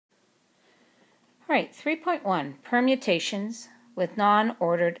Alright, 3.1, permutations with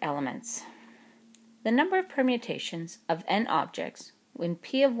non-ordered elements. The number of permutations of n objects when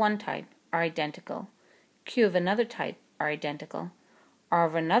p of one type are identical, q of another type are identical, r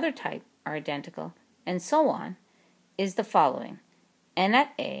of another type are identical, and so on, is the following. N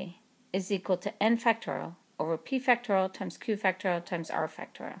at a is equal to n factorial over p factorial times q factorial times r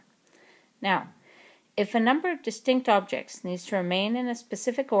factorial. Now, if a number of distinct objects needs to remain in a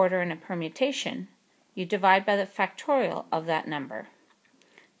specific order in a permutation, you divide by the factorial of that number.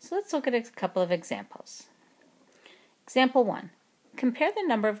 So let's look at a couple of examples. Example 1. Compare the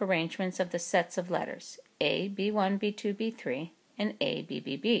number of arrangements of the sets of letters A, B1, B2, B3, and A, B,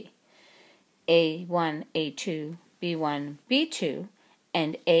 B, B. A1, A2, B1, B2,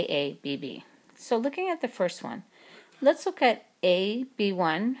 and AA, BB. So looking at the first one, let's look at A,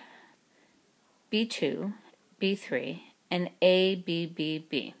 B1, B2, B3, and A, B, B,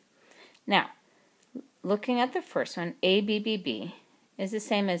 B. Now, looking at the first one, A, B, B, B is the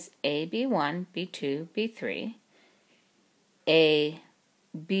same as A, B1, B2, B3, A,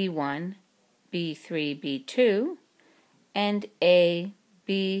 B1, B3, B2, and A,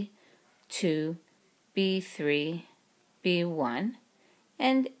 B2, B3, B1,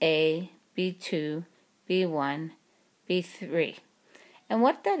 and A, B2, B1, B3. And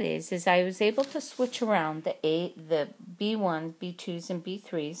what that is I was able to switch around the B1, B2s, and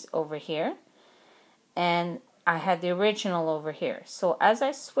B3s over here, and I had the original over here. So as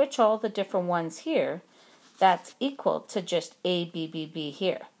I switch all the different ones here, that's equal to just A, B, B, B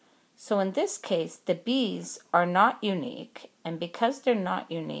here. So in this case, the B's are not unique, and because they're not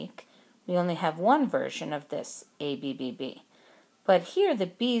unique, we only have one version of this A, B, B, B. But here the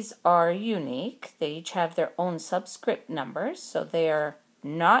B's are unique. They each have their own subscript numbers, so they are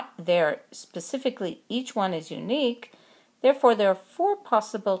not there specifically. Each one is unique. Therefore, there are 4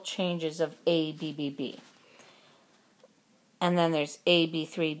 possible changes of A, B, B, B. And then there's A,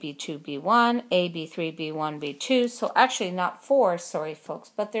 B3, B2, B1, A, B3, B1, B2. So actually not 4, sorry folks,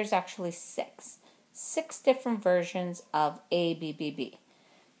 but there's actually 6. 6 different versions of A, B, B, B.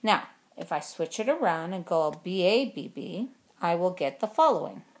 Now, if I switch it around and go B, A, B, B, I will get the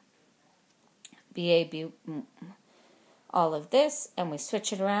following. B, A, B, all of this, and we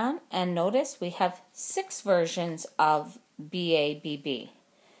switch it around, and notice we have 6 versions of B, A, B, B.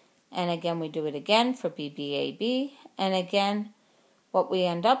 And again, we do it again for B, B, A, B. And again, what we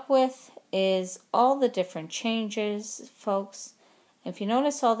end up with is all the different changes, folks. If you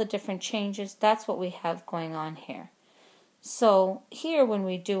notice all the different changes, that's what we have going on here. So here, when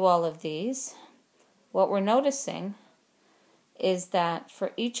we do all of these, what we're noticing is that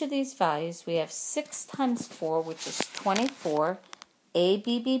for each of these values, we have 6 times 4, which is 24 A,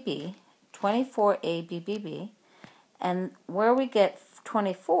 B, B, B, 24 A, B, B, B. And where we get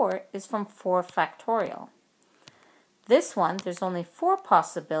 24 is from 4 factorial. This one, there's only 4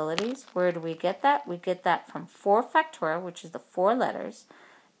 possibilities. Where do we get that? We get that from 4 factorial, which is the 4 letters,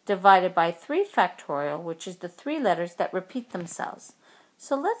 divided by 3 factorial, which is the 3 letters that repeat themselves.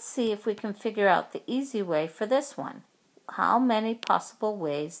 So let's see if we can figure out the easy way for this one. How many possible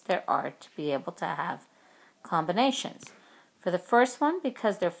ways there are to be able to have combinations. For the first one,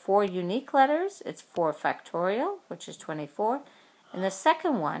 because they're 4 unique letters, it's 4 factorial, which is 24. And the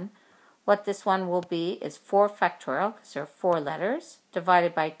second one, what this one will be is 4 factorial, because there are 4 letters,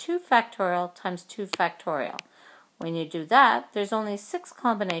 divided by 2 factorial times 2 factorial. When you do that, there's only 6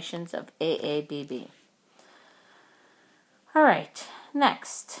 combinations of AABB. All right,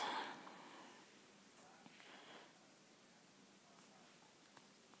 next.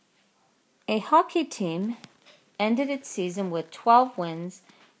 A hockey team ended its season with 12 wins,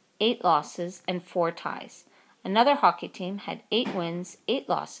 8 losses, and 4 ties. Another hockey team had 8 wins, 8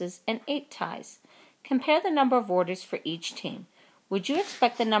 losses, and 8 ties. Compare the number of orders for each team. Would you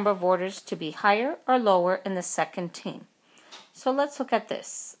expect the number of orders to be higher or lower in the second team? So let's look at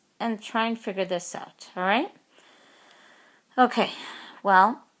this and try and figure this out, all right? Okay,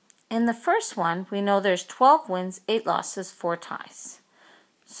 well, in the first one, we know there's 12 wins, 8 losses, 4 ties.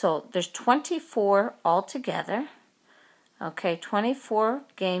 So there's 24 altogether, okay, 24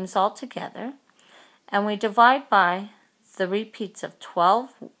 games altogether, and we divide by the repeats of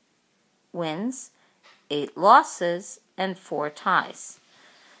 12 wins, 8 losses, and 4 ties.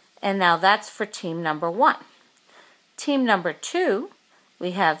 And now that's for team number 1. Team number 2,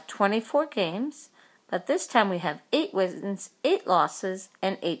 we have 24 games, but this time we have 8 wins, 8 losses,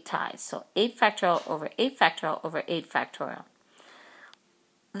 and 8 ties. So 8 factorial over 8 factorial over 8 factorial.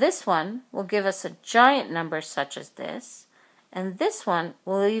 This one will give us a giant number such as this, and this one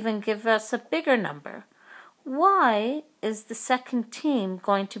will even give us a bigger number. why is the second team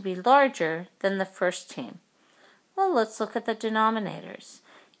going to be larger than the first team? Well, let's look at the denominators.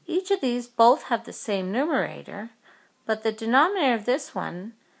 Each of these both have the same numerator, but the denominator of this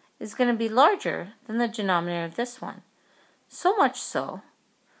one is going to be larger than the denominator of this one. So much so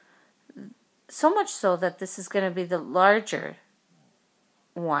that this is going to be the larger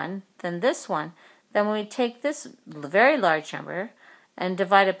one than this one. Then when we take this very large number and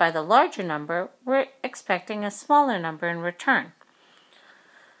divide it by the larger number, we're expecting a smaller number in return.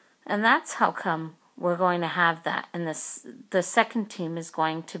 And that's how come we're going to have that, and the second team is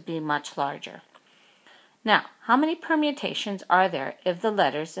going to be much larger. Now, how many permutations are there if the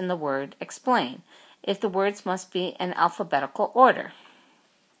letters in the word explain, if the words must be in alphabetical order?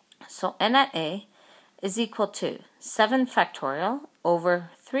 So n at a is equal to 7 factorial over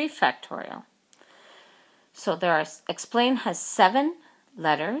 3 factorial. So explain has 7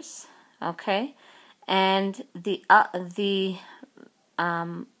 letters, okay, and the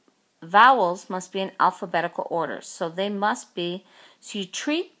vowels must be in alphabetical order. So they must be, so you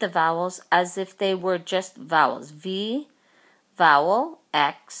treat the vowels as if they were just vowels. V, vowel,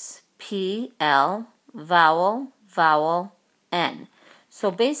 X, P, L, vowel, vowel, N.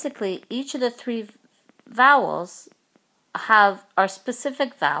 So basically each of the 3 vowels are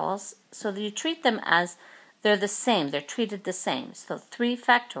specific vowels, so that you treat them as they're the same, they're treated the same. So 3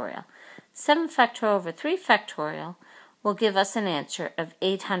 factorial. 7 factorial over 3 factorial will give us an answer of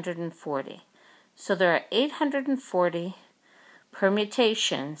 840. So there are 840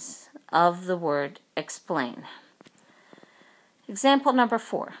 permutations of the word explain. Example number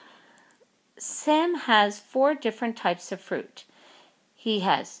 4. Sam has 4 different types of fruit. He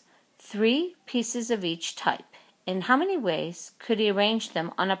has 3 pieces of each type. In how many ways could he arrange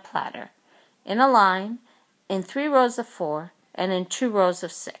them on a platter? In a line, in 3 rows of 4, and in 2 rows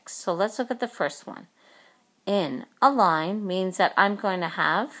of 6. So let's look at the first one. In a line means that I'm going to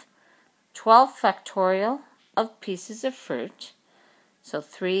have 12 factorial of pieces of fruit. So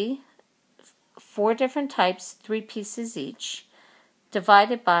 4 different types, 3 pieces each,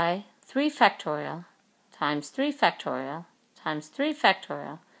 divided by 3 factorial times 3 factorial times 3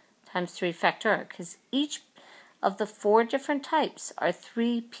 factorial times 3 factorial, because each of the 4 different types are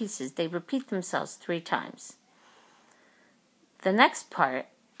 3 pieces. They repeat themselves 3 times. The next part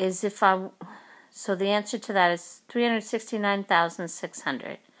is so the answer to that is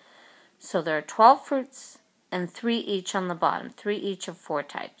 369,600. So there are 12 fruits and 3 each on the bottom, 3 each of 4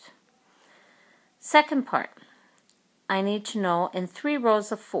 types. Second part, I need to know in 3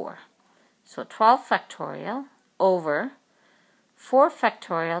 rows of 4. So 12 factorial over 4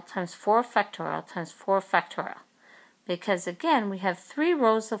 factorial times 4 factorial times 4 factorial. Because again, we have 3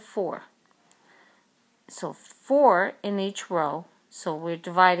 rows of 4. So 4 in each row, so we're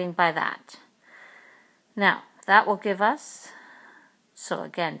dividing by that. Now, that will give us, so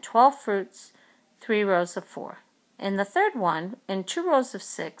again, 12 fruits, 3 rows of 4. In the third one, in 2 rows of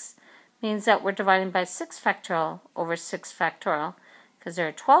 6, means that we're dividing by 6 factorial over 6 factorial, because there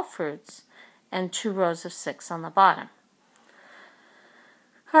are 12 fruits and 2 rows of 6 on the bottom.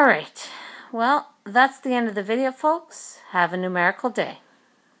 All right, well, that's the end of the video, folks. Have a numerical day.